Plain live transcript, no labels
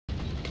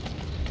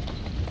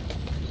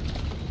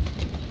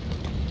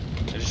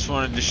just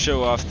wanted to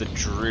show off the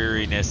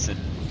dreariness and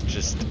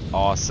just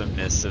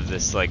awesomeness of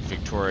this like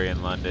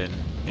Victorian London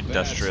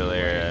industrial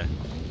area.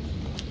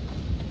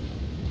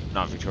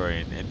 Not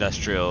Victorian,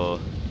 industrial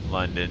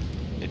London.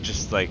 It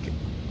just like,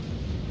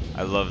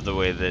 I love the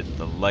way that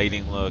the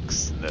lighting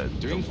looks,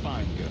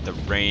 the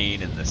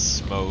rain and the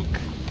smoke.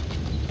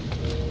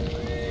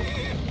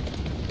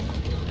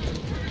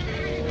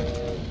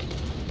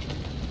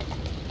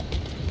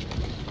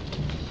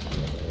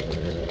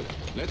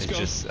 It's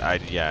just,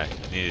 yeah,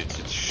 I needed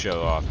to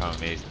show off how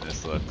amazing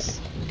this looks.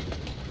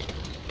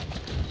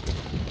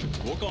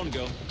 Walk on,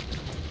 girl.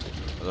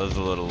 There's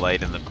a little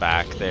light in the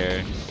back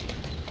there.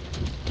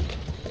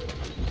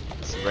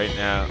 So right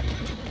now,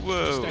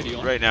 whoa!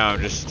 Right now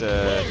I'm just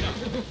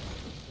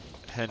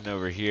heading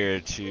over here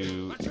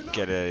to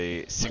get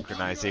a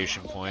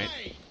synchronization point.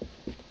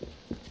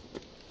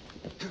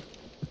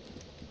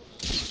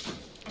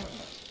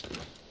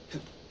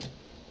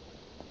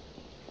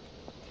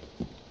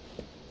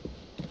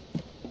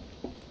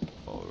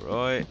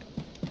 Alright.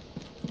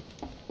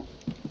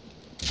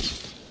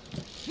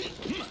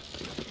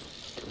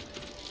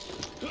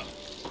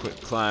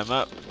 Quick climb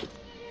up.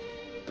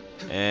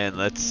 And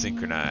let's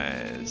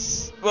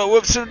synchronize. Whoa,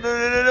 whoops, no.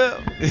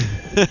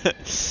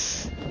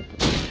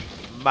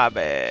 My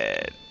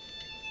bad.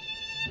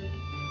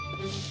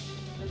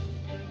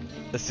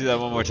 Let's do that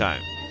one more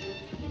time.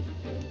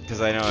 Because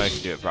I know I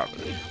can do it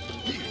properly.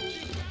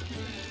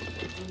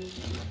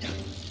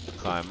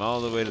 Climb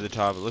all the way to the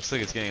top. It looks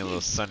like it's getting a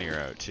little sunnier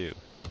out too.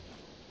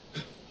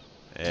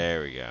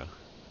 There we go.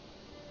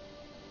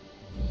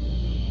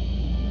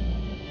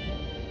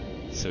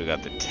 So we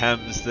got the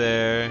Thames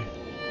there.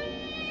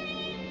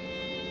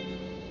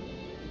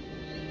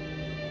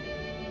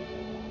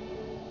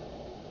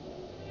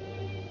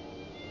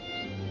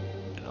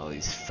 And all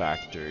these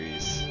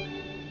factories.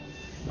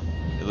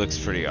 It looks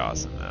pretty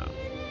awesome though.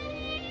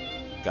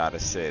 Gotta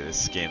say,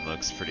 this game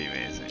looks pretty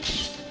amazing.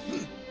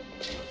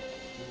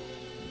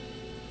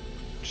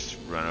 Just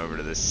run over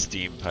to this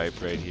steam pipe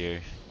right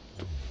here.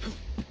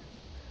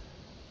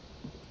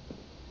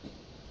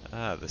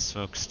 Ah, the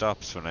smoke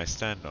stops when I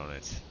stand on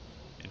it.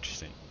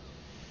 Interesting.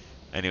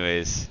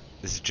 Anyways,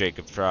 this is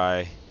Jacob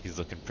Fry. He's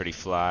looking pretty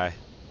fly.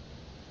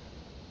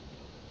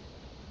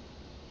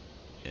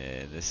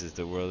 And this is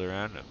the world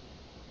around him.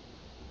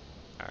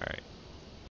 Alright.